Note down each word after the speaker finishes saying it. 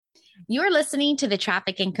You're listening to the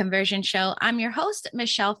Traffic and Conversion Show. I'm your host,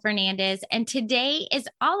 Michelle Fernandez, and today is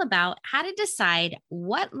all about how to decide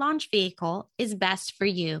what launch vehicle is best for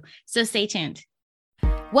you. So stay tuned.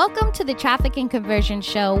 Welcome to the Traffic and Conversion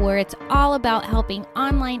Show, where it's all about helping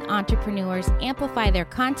online entrepreneurs amplify their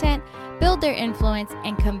content, build their influence,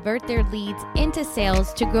 and convert their leads into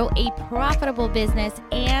sales to grow a profitable business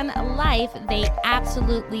and life they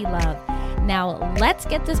absolutely love. Now, let's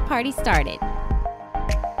get this party started.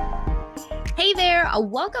 Hey there,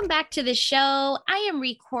 welcome back to the show. I am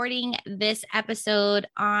recording this episode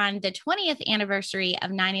on the 20th anniversary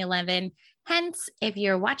of 9/11. Hence, if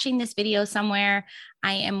you're watching this video somewhere,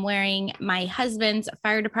 I am wearing my husband's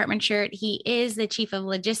fire department shirt. He is the chief of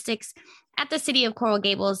logistics at the city of Coral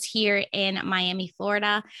Gables here in Miami,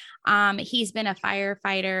 Florida. He's been a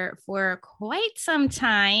firefighter for quite some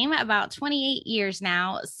time, about 28 years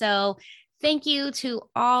now. So thank you to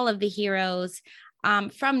all of the heroes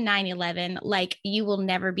from 9/11. Like, you will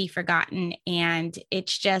never be forgotten. And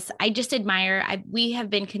it's just, I just admire, we have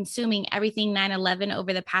been consuming everything 9/11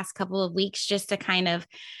 over the past couple of weeks just to kind of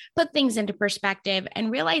put things into perspective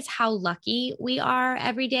and realize how lucky we are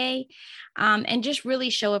every day, and just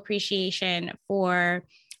really show appreciation for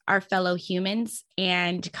our fellow humans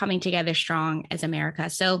and coming together strong as America.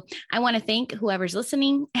 So I want to thank whoever's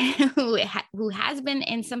listening who has been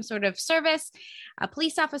in some sort of service, a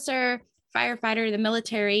police officer, firefighter, the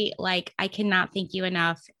military. Like, I cannot thank you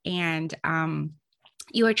enough. And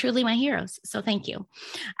you are truly my heroes. So thank you.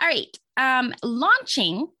 All right.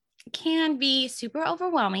 Launching can be super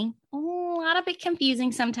overwhelming, a lot of it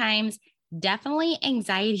confusing sometimes, definitely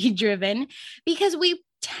anxiety driven, because we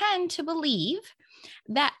tend to believe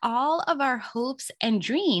that all of our hopes and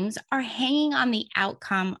dreams are hanging on the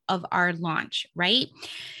outcome of our launch, right?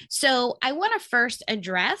 So I want to first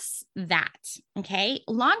address that, okay?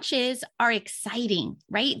 Launches are exciting,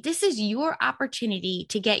 right? This is your opportunity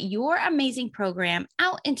to get your amazing program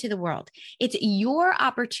out into the world. It's your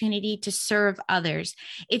opportunity to serve others.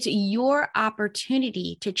 It's your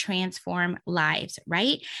opportunity to transform lives,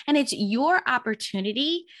 right? And it's your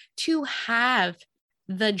opportunity to have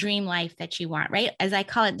the dream life that you want, right? As I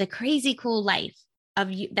call it, the crazy cool life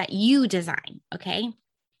of you that you design. Okay.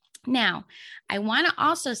 Now, I want to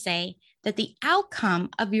also say that the outcome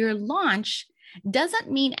of your launch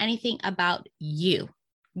doesn't mean anything about you,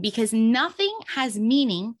 because nothing has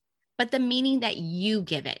meaning but the meaning that you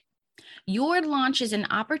give it. Your launch is an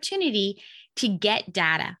opportunity to get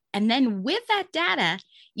data. And then with that data,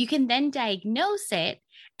 you can then diagnose it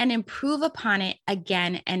and improve upon it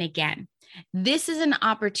again and again. This is an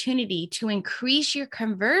opportunity to increase your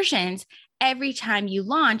conversions every time you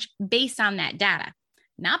launch based on that data,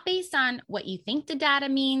 not based on what you think the data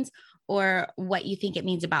means or what you think it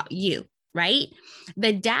means about you, right?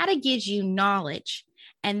 The data gives you knowledge.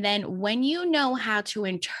 And then when you know how to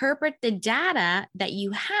interpret the data that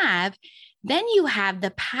you have, then you have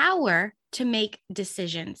the power to make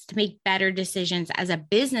decisions, to make better decisions as a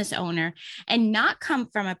business owner, and not come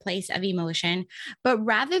from a place of emotion, but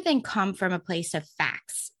rather than come from a place of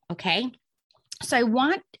facts. Okay. So I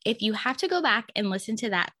want, if you have to go back and listen to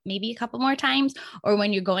that maybe a couple more times, or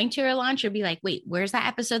when you're going to your launch, you'll be like, wait, where's that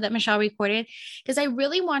episode that Michelle recorded? Because I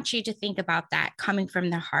really want you to think about that coming from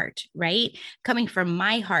the heart, right? Coming from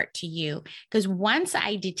my heart to you. Because once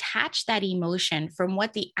I detach that emotion from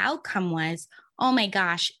what the outcome was, oh my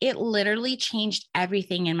gosh, it literally changed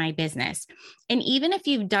everything in my business. And even if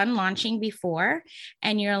you've done launching before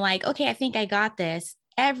and you're like, okay, I think I got this,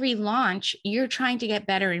 every launch, you're trying to get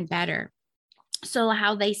better and better. So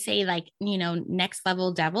how they say, like, next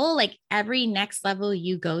level devil, like every next level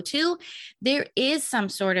you go to, there is some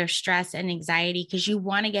sort of stress and anxiety because you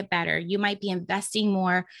want to get better. You might be investing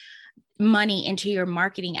more money into your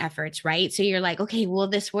marketing efforts, right? So you're like, okay, will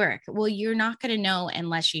this work? Well, you're not going to know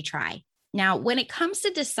unless you try. Now, when it comes to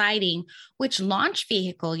deciding which launch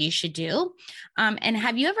vehicle you should do, and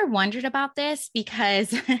have you ever wondered about this?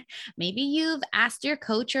 Because maybe you've asked your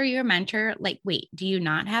coach or your mentor, like, wait, do you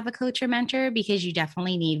not have a coach or mentor? Because you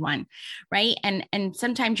definitely need one, right? And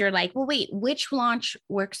sometimes you're like, well, wait, which launch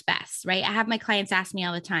works best, right? I have my clients ask me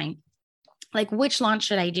all the time, like, which launch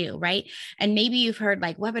should I do? Right. And maybe you've heard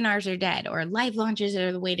like webinars are dead or live launches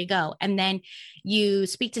are the way to go. And then you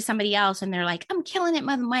speak to somebody else and they're like, I'm killing it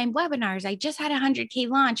with my webinars. I just had a 100K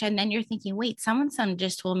launch. And then you're thinking, wait, someone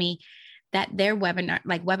just told me that their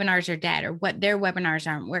webinars are dead, or what their webinars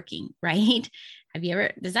aren't working. Right.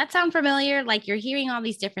 Does that sound familiar? Like, you're hearing all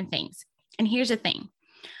these different things. And here's the thing.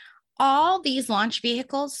 All these launch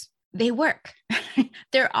vehicles, they work.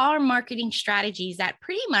 There are marketing strategies that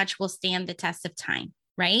pretty much will stand the test of time,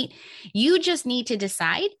 right? You just need to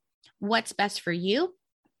decide what's best for you,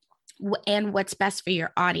 and what's best for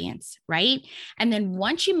your audience, right? And then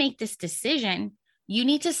once you make this decision, you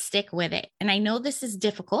need to stick with it. And I know this is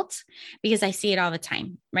difficult because I see it all the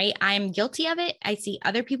time, right? I'm guilty of it. I see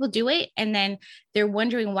other people do it. And then they're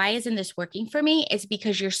wondering, why isn't this working for me? It's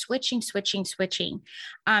because you're switching.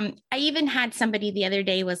 I even had somebody the other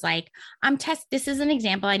day was like, this is an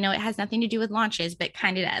example. I know it has nothing to do with launches, but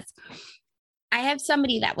kind of does. I have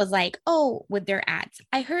somebody that was like, oh, with their ads,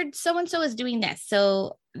 I heard so-and-so is doing this.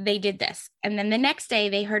 So they did this. And then the next day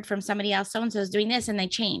they heard from somebody else, so-and-so is doing this, and they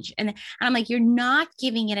changed. And I'm like, you're not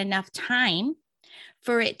giving it enough time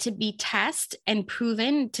for it to be tested and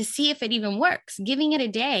proven to see if it even works. Giving it a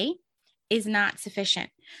day is not sufficient.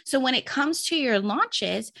 So when it comes to your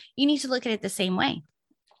launches, you need to look at it the same way.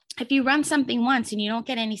 If you run something once and you don't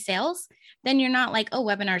get any sales, then you're not like, oh,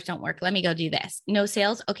 webinars don't work. Let me go do this. No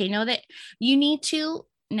sales. Okay. Know that you need to,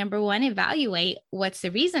 number one, evaluate what's the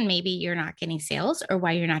reason maybe you're not getting sales or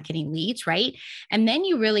why you're not getting leads, right? And then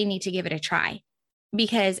you really need to give it a try,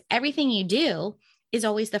 because everything you do is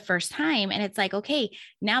always the first time. And it's like, okay,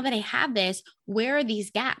 now that I have this, where are these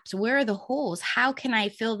gaps? Where are the holes? How can I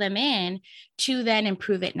fill them in to then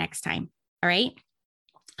improve it next time? All right.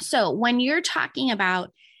 So when you're talking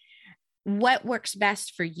about what works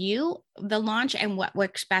best for you, the launch, and what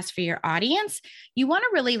works best for your audience, you want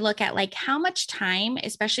to really look at like how much time,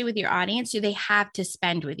 especially with your audience, do they have to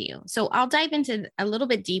spend with you? So I'll dive into a little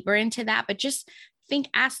bit deeper into that, but just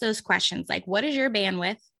ask those questions like, what is your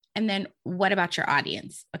bandwidth? And then what about your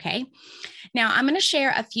audience? Okay. Now I'm going to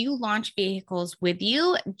share a few launch vehicles with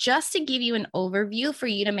you just to give you an overview for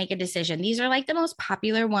you to make a decision. These are like the most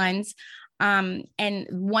popular ones, and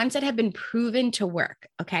ones that have been proven to work.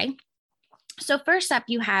 Okay. So first up,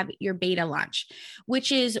 you have your beta launch,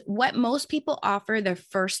 which is what most people offer their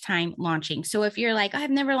first time launching. So if you're like,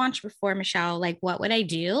 I've never launched before, Michelle, like what would I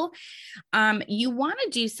do? You want to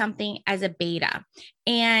do something as a beta.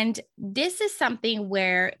 And this is something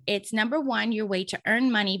where it's number one, your way to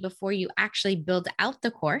earn money before you actually build out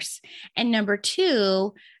the course. And number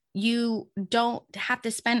two, you don't have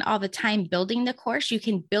to spend all the time building the course. You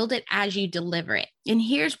can build it as you deliver it. And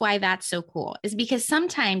here's why that's so cool, is because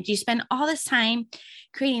sometimes you spend all this time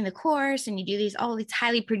creating the course and you do all these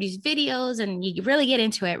highly produced videos and you really get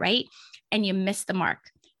into it, right? And you miss the mark.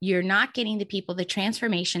 You're not getting the people the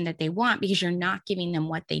transformation that they want because you're not giving them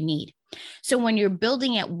what they need. So when you're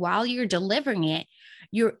building it while you're delivering it,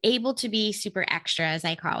 you're able to be super extra, as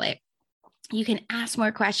I call it. You can ask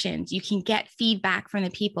more questions, you can get feedback from the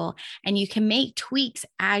people, and you can make tweaks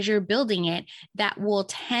as you're building it that will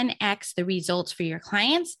 10x the results for your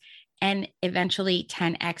clients and eventually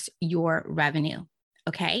 10x your revenue.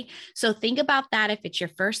 Okay. So think about that. If it's your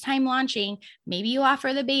first time launching, maybe you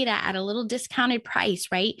offer the beta at a little discounted price,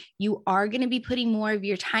 right? You are going to be putting more of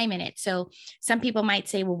your time in it. So some people might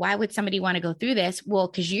say, well, why would somebody want to go through this? Well,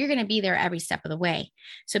 because you're going to be there every step of the way.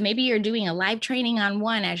 So maybe you're doing a live training on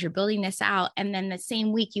one as you're building this out. And then the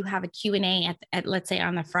same week you have a Q&A at let's say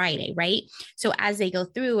on the Friday, right? So as they go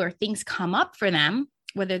through or things come up for them,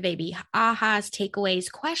 whether they be ahas,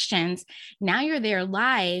 takeaways, questions, now you're there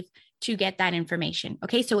live to get that information.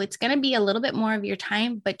 Okay. So it's going to be a little bit more of your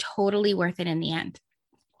time, but totally worth it in the end.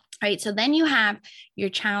 All right. So then you have your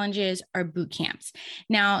challenges or boot camps.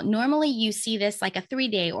 Now, normally you see this like a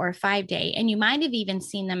 3-day or a 5-day, and you might have even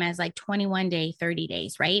seen them as like 21-day, 30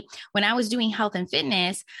 days, right? When I was doing health and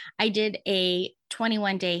fitness, I did a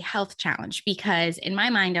 21-day health challenge because in my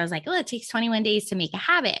mind, I was like, oh, it takes 21 days to make a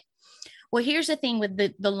habit. Well, here's the thing with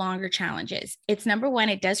the longer challenges. It's number one,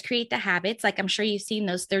 it does create the habits. Like I'm sure you've seen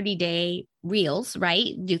those 30-day reels,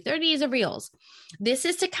 right? Do 30 days of reels. This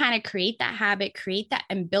is to kind of create that habit, create that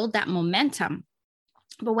and build that momentum.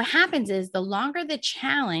 But what happens is the longer the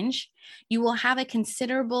challenge, you will have a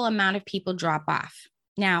considerable amount of people drop off.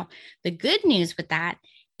 Now, the good news with that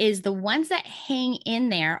is the ones that hang in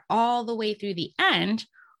there all the way through the end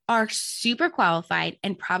are super qualified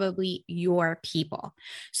and probably your people.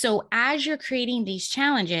 So as you're creating these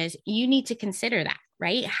challenges, you need to consider that,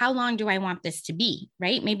 right? How long do I want this to be,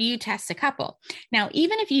 right? Maybe you test a couple. Now,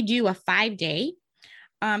 even if you do a 5-day,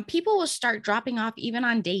 people will start dropping off even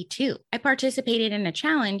on day 2. I participated in a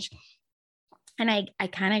challenge and I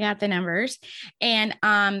kind of got the numbers. And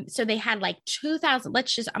so they had like 2,000,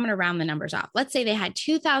 I'm going to round the numbers off. Let's say they had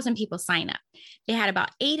 2,000 people sign up. They had about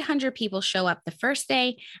 800 people show up the first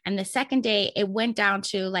day. And the second day, it went down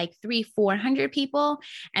to like 300-400 people.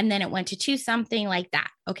 And then it went to 2 something like that.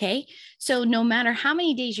 Okay. So no matter how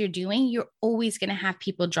many days you're doing, you're always going to have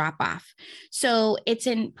people drop off. So it's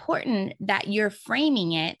important that you're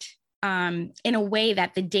framing it in a way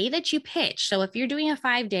that the day that you pitch, so if you're doing a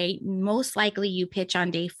 5-day, most likely you pitch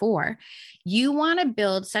on day 4, you want to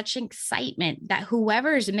build such excitement that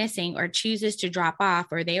whoever is missing or chooses to drop off,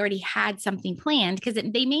 or they already had something planned, because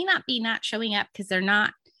they may not be not showing up because they're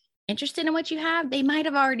not interested in what you have. They might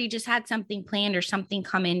have already just had something planned or something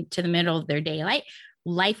come into the middle of their daylight.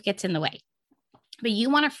 Life gets in the way. But you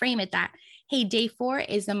want to frame it that, hey, day 4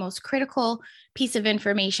 is the most critical piece of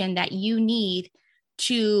information that you need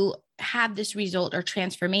to have this result or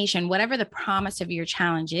transformation, whatever the promise of your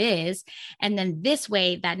challenge is. And then this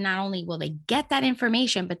way that not only will they get that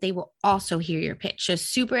information, but they will also hear your pitch. So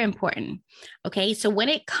super important. Okay. So when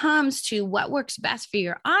it comes to what works best for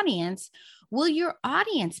your audience, will your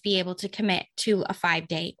audience be able to commit to a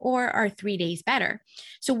 5-day, or are 3 days better?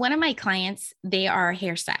 So one of my clients, they are a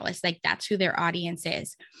hairstylist, like that's who their audience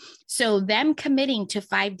is. So them committing to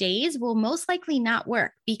 5 days will most likely not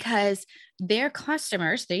work, because their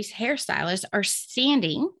customers, these hairstylists, are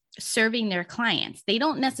standing serving their clients. They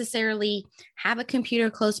don't necessarily have a computer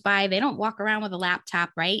close by. They don't walk around with a laptop,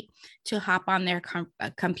 right, to hop on their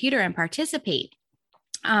computer and participate.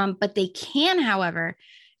 But they can, however,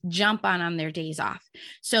 jump on their days off.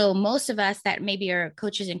 So most of us that maybe are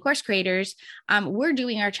coaches and course creators, we're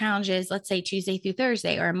doing our challenges, let's say Tuesday through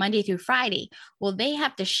Thursday or Monday through Friday. Well, they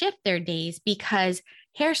have to shift their days because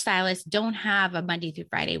hairstylists don't have a Monday through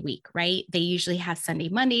Friday week, right? They usually have Sunday,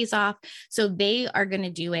 Mondays off. So they are going to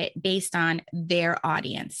do it based on their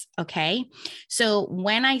audience. Okay. So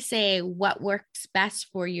when I say what works best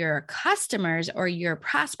for your customers or your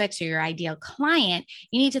prospects or your ideal client,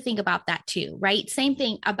 you need to think about that too, right? Same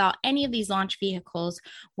thing about any of these launch vehicles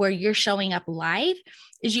where you're showing up live,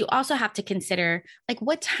 is you also have to consider like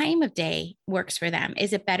what time of day works for them.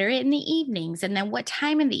 Is it better in the evenings? And then what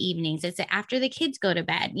time in the evenings? Is it after the kids go to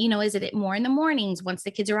bed? Is it more in the mornings once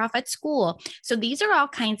the kids are off at school? So these are all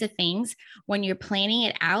kinds of things when you're planning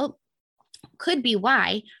it out, could be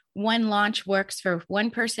why one launch works for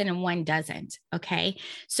one person and one doesn't. Okay.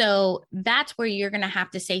 So that's where you're going to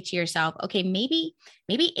have to say to yourself, okay, maybe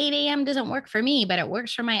 8 a.m. doesn't work for me, but it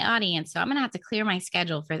works for my audience. So I'm going to have to clear my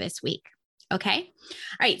schedule for this week. Okay.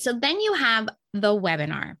 All right. So then you have the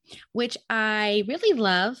webinar, which I really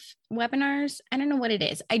love webinars. I don't know what it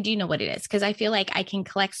is. I do know what it is because I feel like I can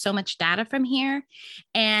collect so much data from here.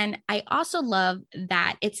 And I also love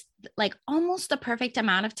that it's like almost the perfect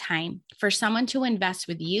amount of time for someone to invest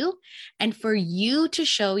with you and for you to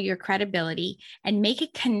show your credibility and make a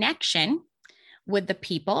connection with the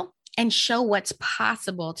people and show what's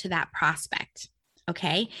possible to that prospect.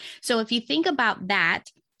 Okay. So if you think about that,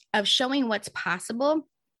 of showing what's possible,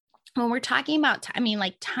 when we're talking about,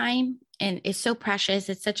 time and is so precious.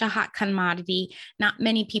 It's such a hot commodity. Not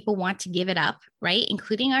many people want to give it up, right?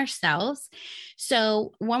 Including ourselves.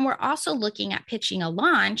 So when we're also looking at pitching a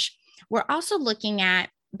launch, we're also looking at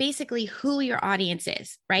basically who your audience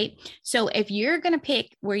is, right? So if you're going to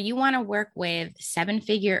pick where you want to work with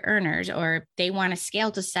 7-figure earners, or they want to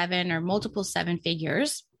scale to 7 or multiple 7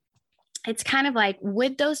 figures, it's kind of like,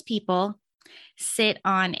 would those people sit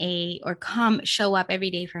on show up every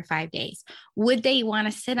day for 5 days? Would they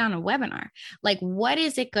want to sit on a webinar? Like, what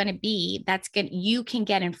is it going to be you can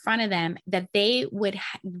get in front of them that they would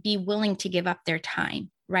be willing to give up their time,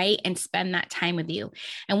 right? And spend that time with you.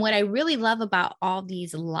 And what I really love about all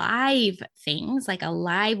these live things, like a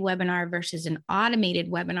live webinar versus an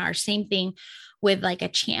automated webinar, same thing with like a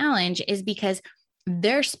challenge, is because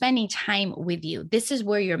they're spending time with you. This is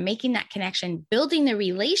where you're making that connection, building the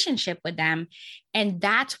relationship with them. And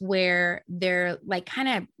that's where they're like kind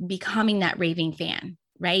of becoming that raving fan,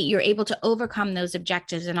 right? You're able to overcome those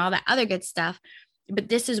objectives and all that other good stuff. But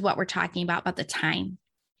this is what we're talking about the time.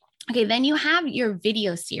 Okay, then you have your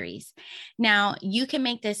video series. Now you can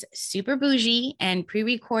make this super bougie and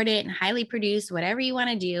pre-record it and highly produce, whatever you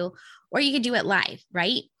want to do, or you could do it live,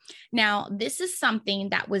 right? Now, this is something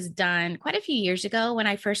that was done quite a few years ago when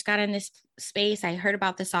I first got in this space. I heard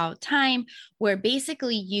about this all the time, where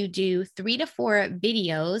basically you do 3 to 4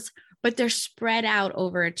 videos, but they're spread out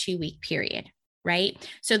over a 2-week period, right?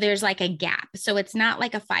 So there's like a gap. So it's not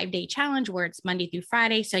like a 5-day challenge where it's Monday through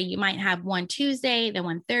Friday. So you might have one Tuesday, then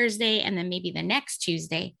one Thursday, and then maybe the next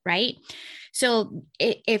Tuesday, right? So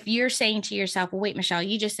if you're saying to yourself, well, wait, Michelle,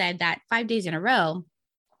 you just said that 5 days in a row,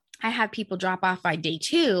 I have people drop off by day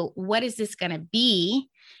 2. What is this going to be,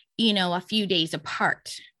 a few days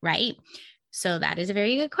apart, right? So that is a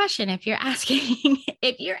very good question. If you're asking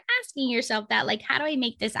yourself that, like, how do I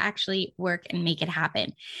make this actually work and make it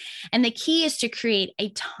happen? And the key is to create a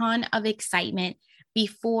ton of excitement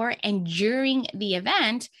before and during the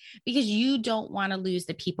event, because you don't want to lose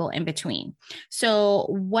the people in between. So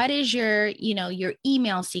what is your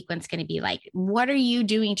email sequence going to be like? What are you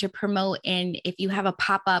doing to promote? And if you have a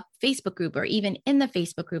pop-up Facebook group or even in the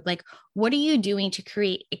Facebook group, like, what are you doing to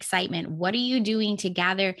create excitement? What are you doing to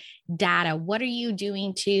gather data? What are you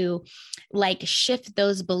doing to like shift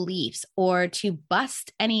those beliefs or to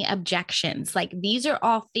bust any objections? Like, these are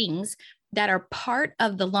all things that are part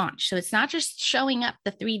of the launch. So it's not just showing up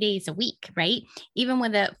the 3 days a week, right? Even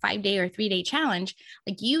with a 5-day or 3-day challenge,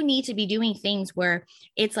 like, you need to be doing things where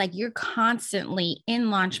it's like you're constantly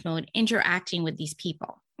in launch mode, interacting with these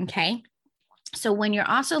people. Okay. So when you're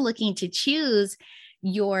also looking to choose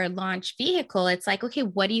your launch vehicle, it's like, okay,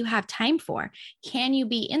 what do you have time for? Can you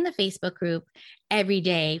be in the Facebook group every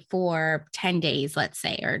day for 10 days, let's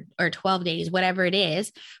say, or 12 days, whatever it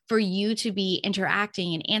is, for you to be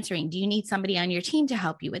interacting and answering? Do you need somebody on your team to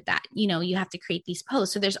help you with that? You have to create these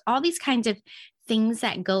posts. So there's all these kinds of things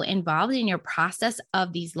that go involved in your process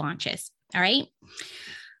of these launches. All right.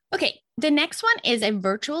 Okay. The next one is a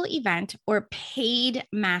virtual event or paid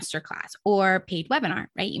masterclass or paid webinar,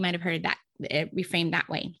 right? You might have heard that reframed that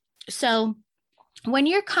way. So when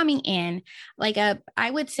you're coming in,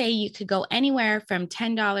 I would say you could go anywhere from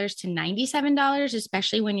 $10 to $97,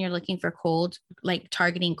 especially when you're looking for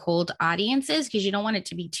targeting cold audiences, because you don't want it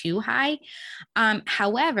to be too high.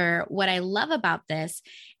 However, what I love about this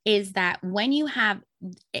is that when you have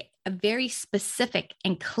a very specific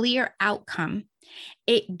and clear outcome,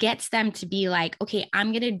 it gets them to be like, okay,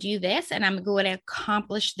 I'm going to do this and I'm going to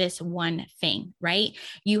accomplish this one thing, right?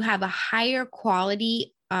 You have a higher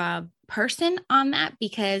quality person on that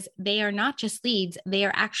because they are not just leads, they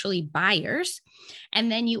are actually buyers.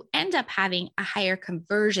 And then you end up having a higher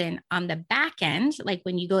conversion on the back end, like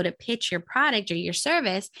when you go to pitch your product or your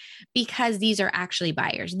service, because these are actually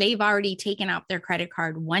buyers. They've already taken out their credit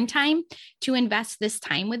card one time to invest this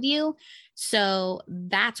time with you. So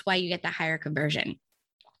that's why you get the higher conversion.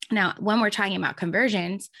 Now, when we're talking about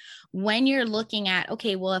conversions, when you're looking at,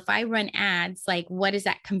 okay, well, if I run ads, like, what is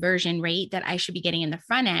that conversion rate that I should be getting in the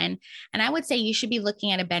front end? And I would say you should be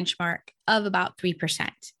looking at a benchmark of about 3%.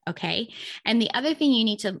 Okay. And the other thing you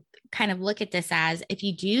need to kind of look at this as, if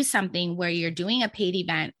you do something where you're doing a paid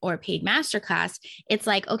event or a paid masterclass, it's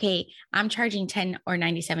like, okay, I'm charging $10 or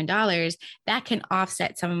 $97. That can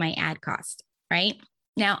offset some of my ad costs, right?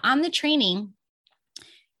 Now, on the training,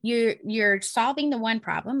 you're solving the one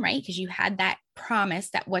problem, right? Because you had that promise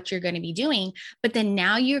that what you're going to be doing, but then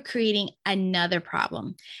now you're creating another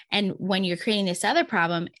problem. And when you're creating this other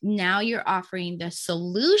problem, now you're offering the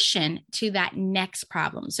solution to that next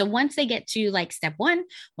problem. So once they get to like step 1,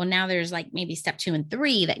 well, now there's like maybe step 2 and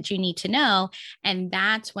 3 that you need to know. And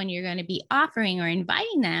that's when you're going to be offering or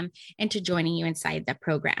inviting them into joining you inside the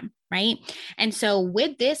program, right? And so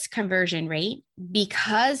with this conversion rate,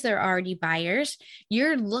 because they're already buyers,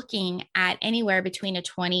 you're looking at anywhere between a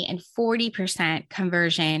 20 and 40%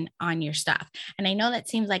 conversion on your stuff. And I know that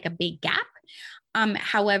seems like a big gap.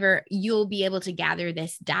 However, you'll be able to gather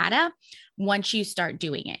this data once you start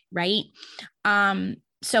doing it, right?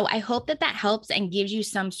 So I hope that helps and gives you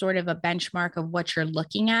some sort of a benchmark of what you're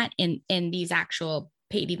looking at in these actual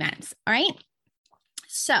paid events. All right.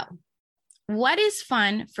 So what is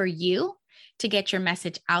fun for you to get your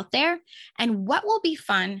message out there? And what will be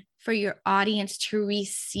fun for your audience to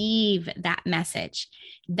receive that message?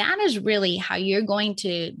 That is really how you're going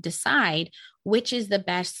to decide which is the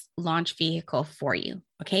best launch vehicle for you.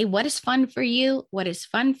 Okay. What is fun for you? What is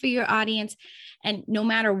fun for your audience? And no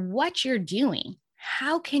matter what you're doing,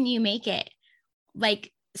 how can you make it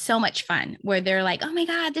like so much fun where they're like, oh my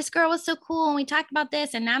God, this girl was so cool. And we talked about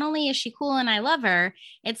this. And not only is she cool and I love her,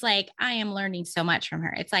 it's like, I am learning so much from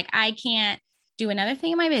her. It's like, I can't do another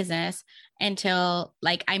thing in my business until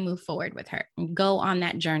like I move forward with her and go on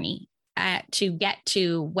that journey to get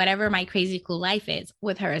to whatever my crazy cool life is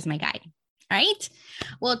with her as my guide. All right.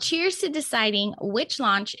 Well, cheers to deciding which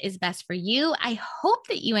launch is best for you. I hope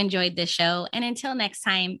that you enjoyed this show. And until next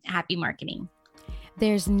time, happy marketing.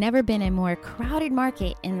 There's never been a more crowded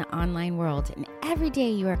market in the online world, and every day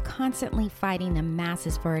you are constantly fighting the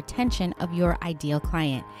masses for attention of your ideal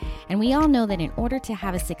client. And we all know that in order to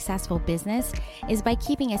have a successful business is by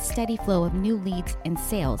keeping a steady flow of new leads and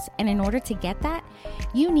sales. And in order to get that,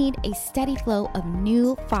 you need a steady flow of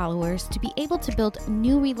new followers to be able to build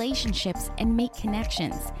new relationships and make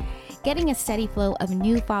connections. Getting a steady flow of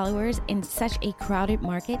new followers in such a crowded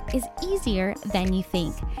market is easier than you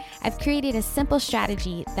think. I've created a simple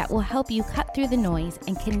strategy that will help you cut through the noise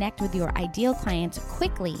and connect with your ideal clients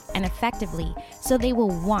quickly and effectively so they will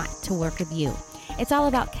want to work with you. It's all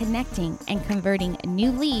about connecting and converting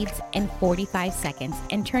new leads in 45 seconds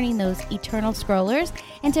and turning those eternal scrollers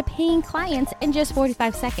into paying clients in just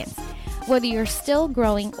 45 seconds. Whether you're still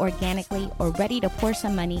growing organically or ready to pour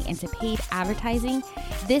some money into paid advertising,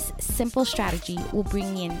 this simple strategy will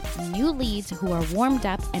bring in new leads who are warmed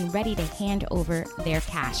up and ready to hand over their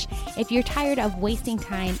cash. If you're tired of wasting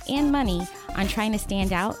time and money on trying to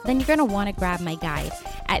stand out, then you're going to want to grab my guide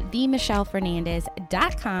at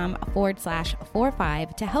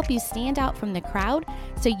themichellefernandez.com/45 to help you stand out from the crowd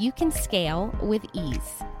so you can scale with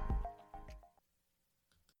ease.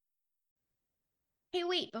 Hey,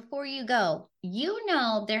 wait, before you go, you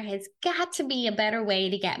know there has got to be a better way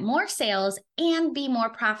to get more sales and be more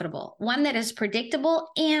profitable, one that is predictable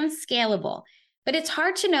and scalable. But it's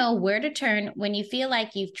hard to know where to turn when you feel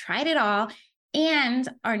like you've tried it all and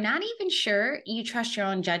are not even sure you trust your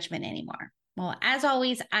own judgment anymore. Well, as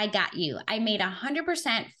always, I got you. I made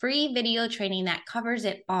 100% free video training that covers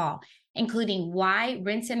it all, including why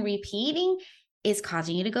rinse and repeating is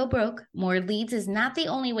causing you to go broke. More leads is not the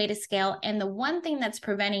only way to scale, and the one thing that's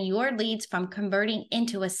preventing your leads from converting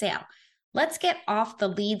into a sale. Let's get off the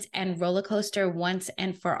leads and roller coaster once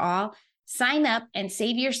and for all. Sign up and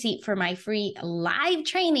save your seat for my free live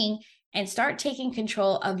training and start taking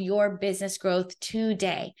control of your business growth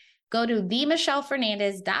today. Go to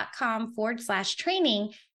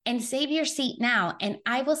themichellefernandez.com/training and save your seat now, and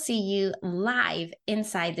I will see you live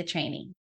inside the training.